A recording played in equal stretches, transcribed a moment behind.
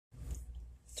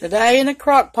Today in the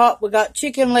crock pot we got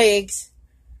chicken legs,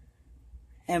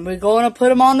 and we're going to put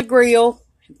them on the grill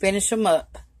and finish them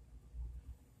up.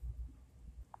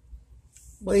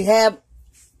 We're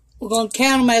going to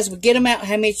count them as we get them out,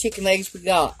 how many chicken legs we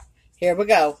got. Here we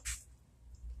go.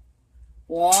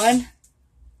 1,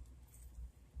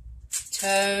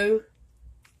 2,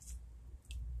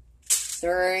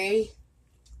 3,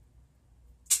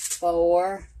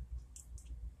 4,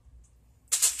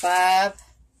 5.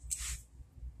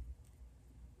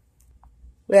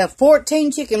 We have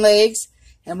 14 chicken legs,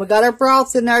 and we got our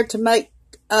broth in there to make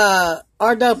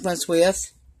our dumplings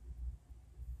with.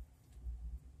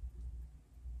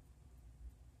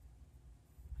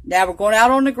 Now we're going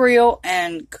out on the grill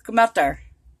and cook them out there.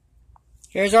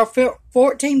 Here's our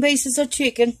 14 pieces of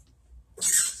chicken.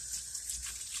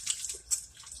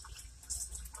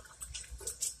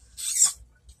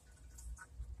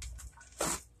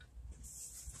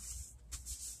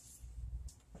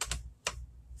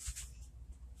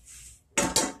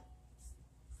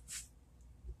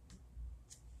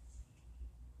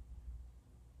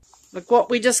 Look what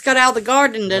we just got out of the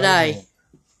garden today.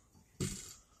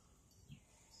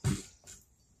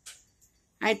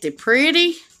 Ain't they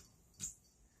pretty?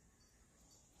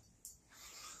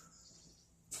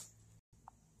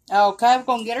 Okay, we're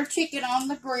going to get our chicken on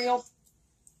the grill.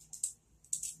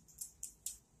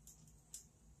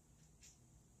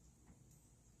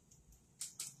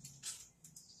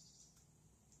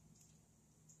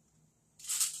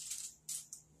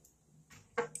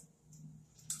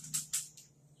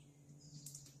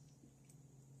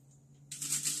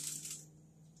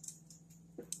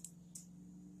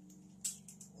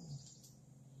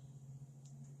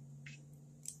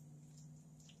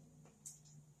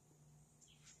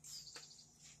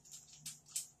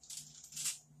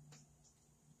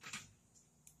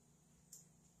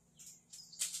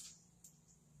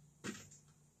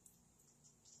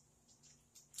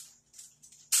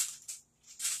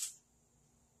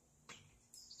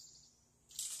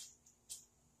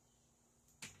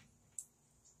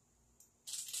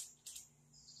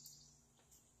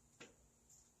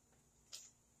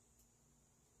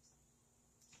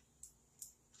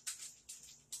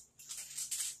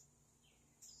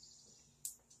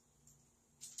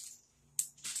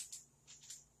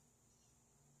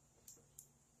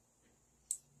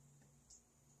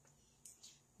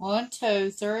 One,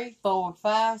 2, 3, 4,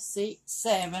 5, 6,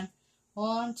 7.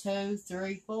 1, 2,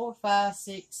 3, 4, 5,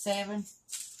 6, 7,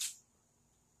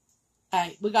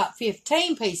 8. We got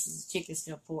 15 pieces of chicken,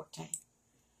 still 14.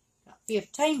 Got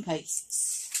 15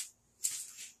 pieces.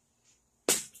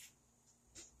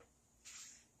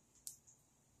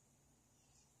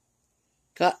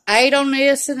 Got 8 on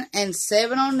this and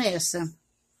 7 on this one.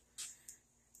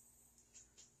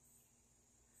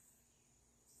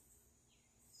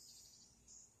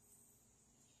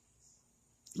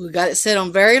 We got it set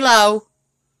on very low.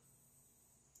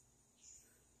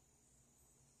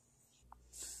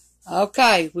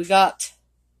 Okay, we got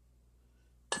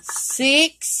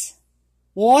 6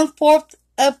 1/4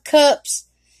 of cups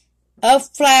of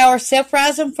flour,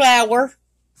 self-rising flour.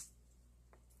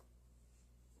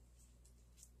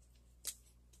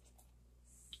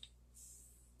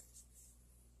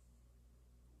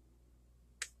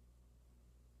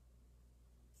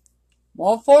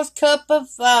 One-fourth cup of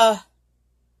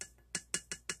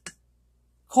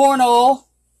corn oil.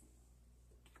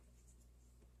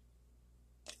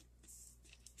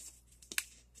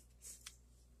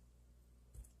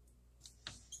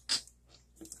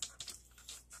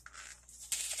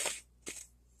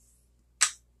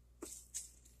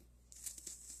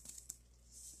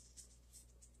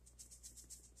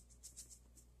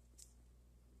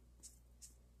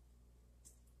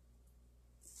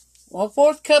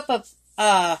 One-fourth cup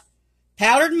of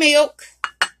powdered milk.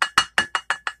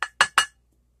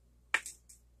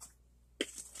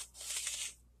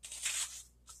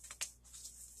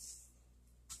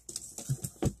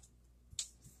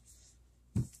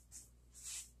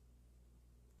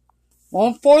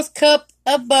 One-fourth cup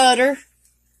of butter.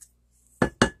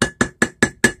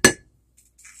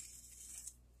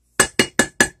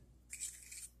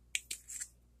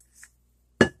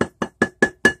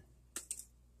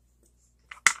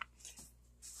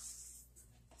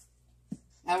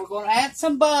 Now we're going to add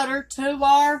some butter to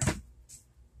our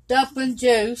dumpling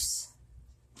juice.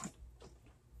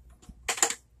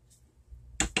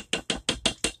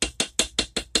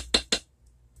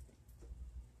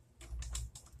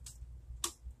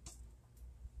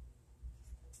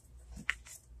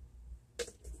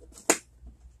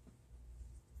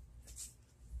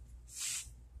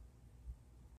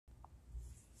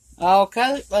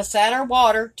 Okay, let's add our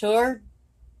water to our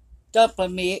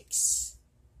dumpling mix.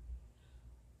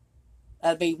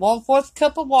 That'd be 1/4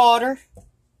 cup of water.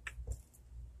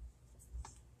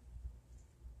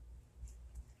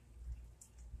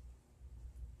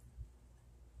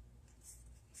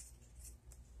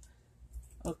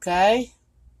 Okay.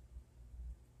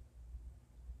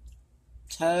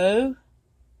 2,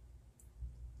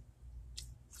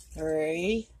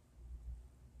 3,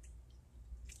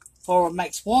 4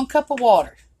 makes 1 cup of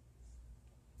water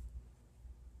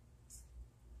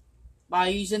by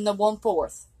using the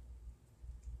 1/4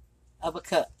 of a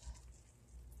cup.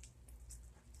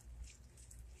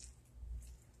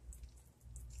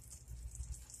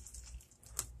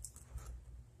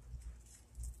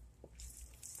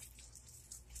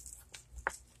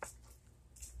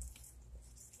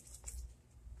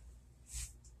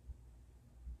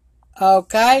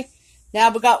 Okay, now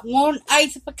we got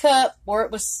 1/8 of a cup where it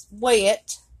was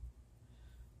wet.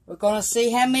 We're going to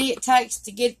see how many it takes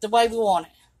to get it the way we want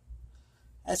it.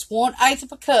 That's 1/8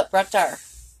 of a cup right there.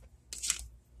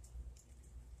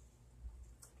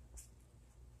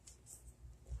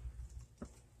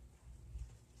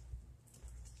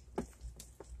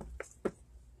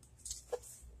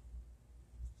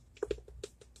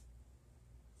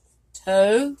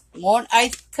 Two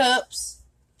 1/8 cups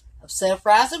of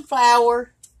self-rising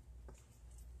flour.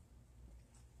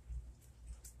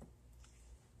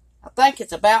 I think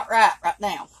it's about right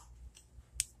now.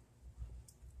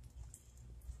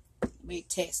 Let me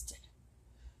test it.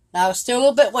 Now it's still a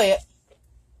little bit wet.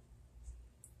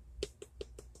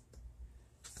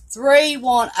 3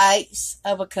 1/8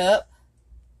 of a cup.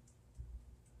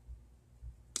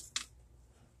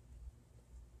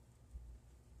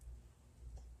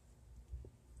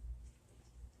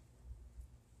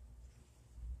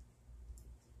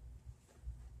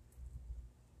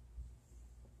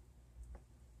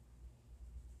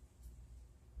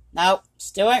 Nope,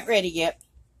 still ain't ready yet.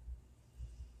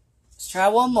 Let's try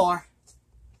one more.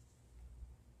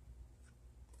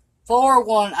 4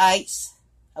 1/8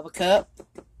 of a cup.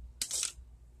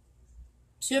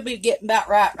 Should be getting about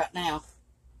right now.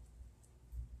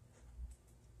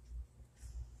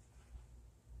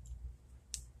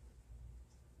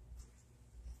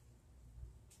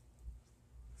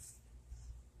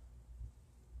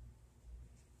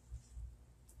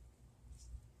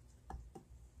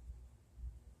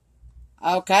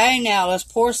 Okay, now let's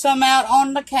pour some out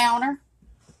on the counter.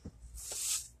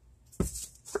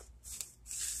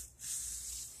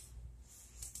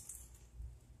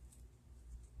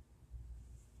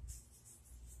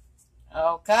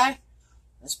 Okay,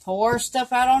 let's pour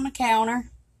stuff out on the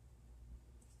counter.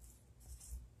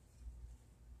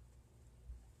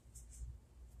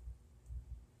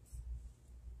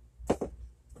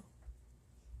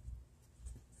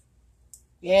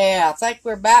 Yeah, I think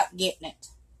we're about getting it.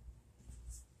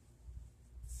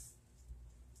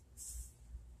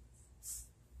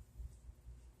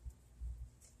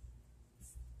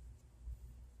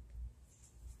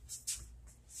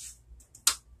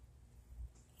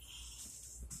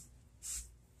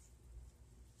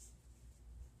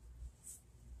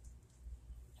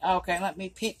 Okay, let me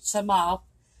pinch some off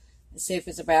and see if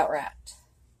it's about right.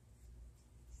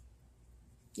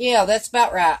 Yeah, that's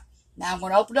about right. Now I'm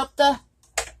going to open up the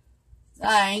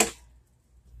thing.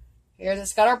 Here,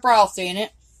 that's got our broth in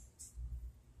it.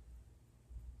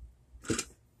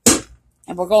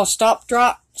 And we're going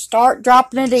to start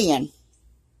dropping it in.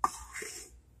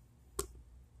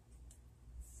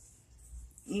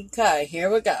 Okay,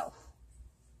 here we go.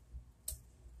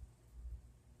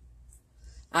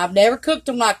 I've never cooked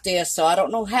them like this, so I don't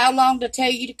know how long to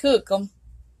tell you to cook them.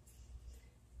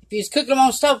 If you was cooking them on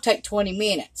the stove, take 20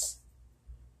 minutes.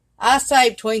 I say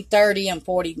between 30 and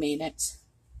 40 minutes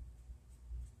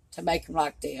to make them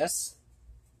like this.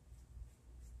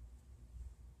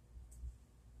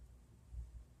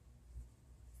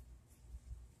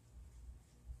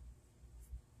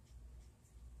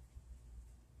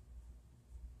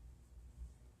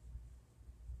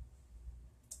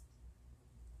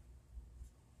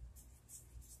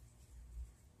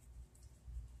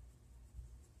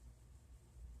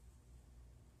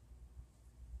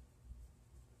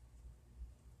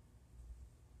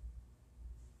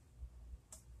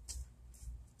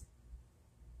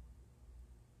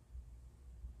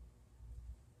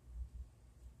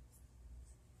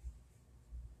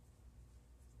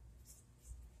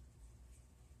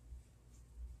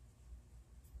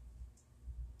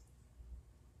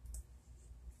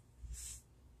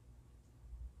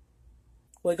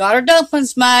 We got our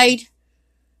dumplings made.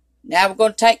 Now we're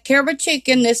going to take care of our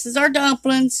chicken. This is our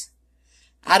dumplings.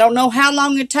 I don't know how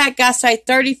long it take. I say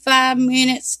 35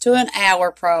 minutes to an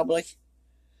hour probably.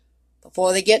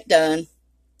 before they get done.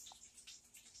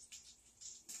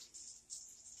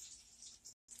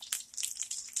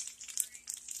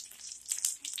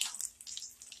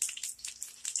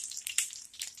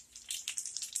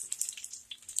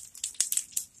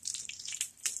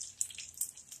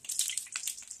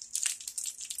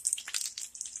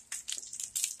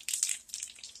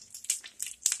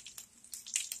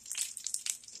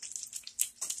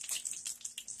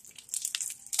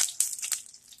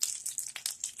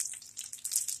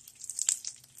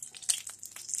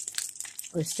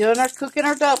 We're still cooking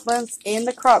our dumplings in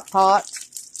the crock pot.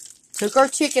 Took our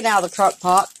chicken out of the crock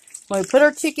pot. When we put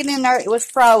our chicken in there, it was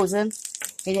frozen.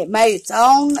 And it made its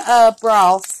own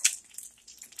broth.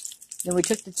 Then we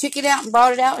took the chicken out and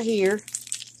brought it out here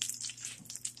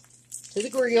to the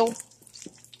grill.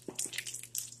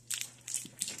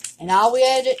 And all we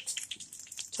added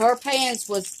to our pans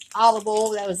was olive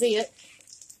oil. That was it.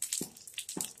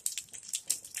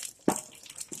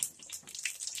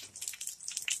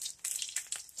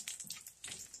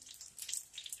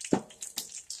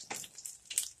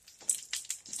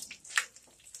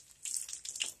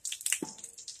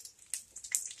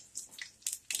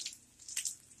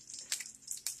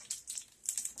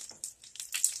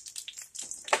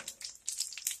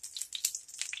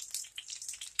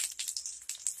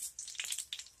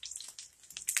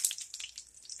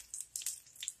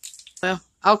 Well,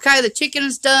 okay, the chicken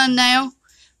is done now.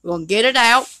 We're going to get it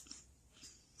out.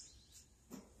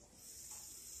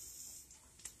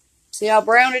 See how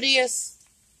brown it is?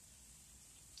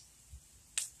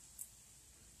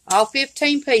 All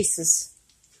 15 pieces.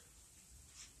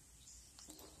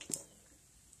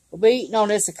 We'll be eating on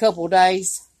this a couple of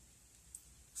days.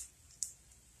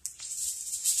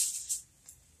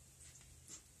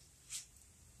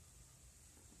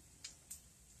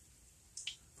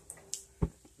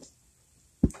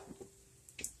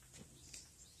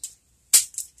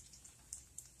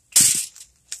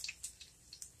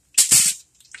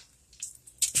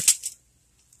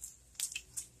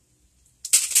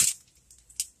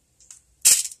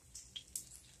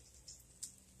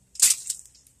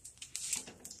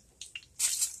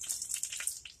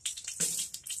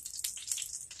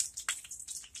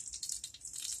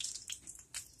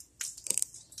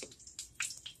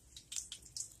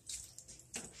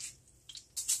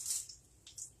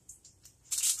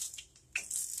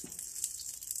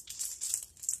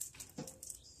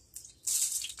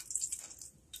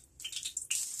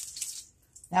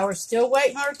 Now we're still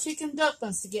waiting on our chicken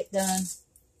dumplings to get done.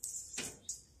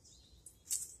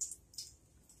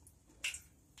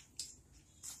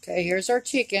 Okay, here's our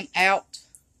chicken out.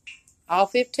 All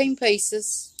 15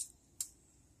 pieces.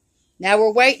 Now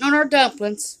we're waiting on our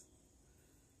dumplings.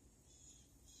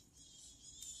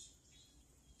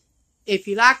 If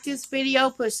you like this video,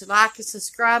 push the like and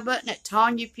subscribe button at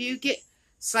Tawynia Fugate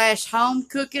 /Home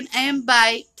Cooking and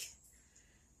Bake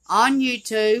on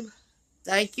YouTube.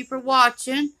 Thank you for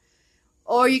watching.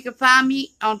 Or you can find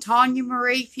me on Tawynia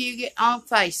Marie Fugate on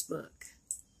Facebook.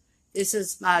 This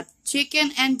is my chicken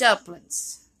and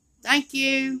dumplings. Thank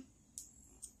you.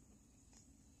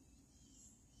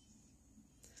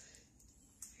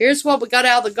 Here's what we got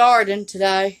out of the garden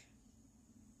today.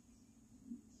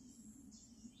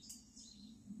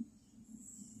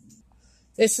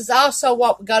 This is also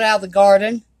what we got out of the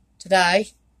garden today.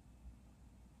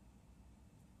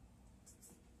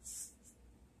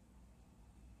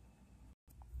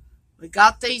 We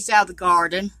got these out of the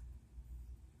garden.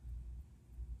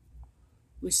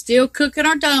 We're still cooking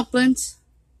our dumplings.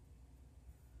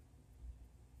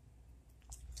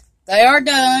 They are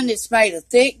done. It's made a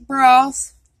thick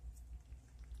broth.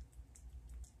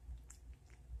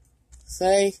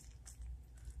 See?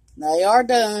 They are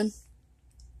done.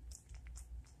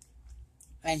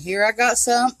 And here I got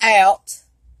some out.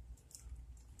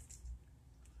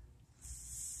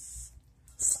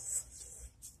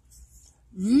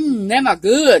 Them are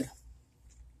good.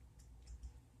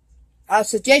 I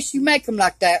suggest you make them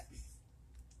like that.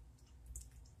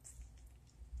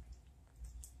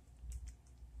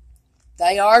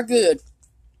 They are good.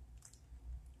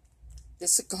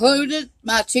 This included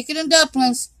my chicken and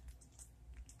dumplings.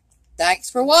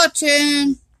 Thanks for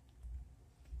watching.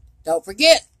 Don't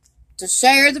forget to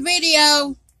share the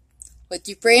video with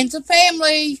your friends and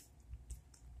family.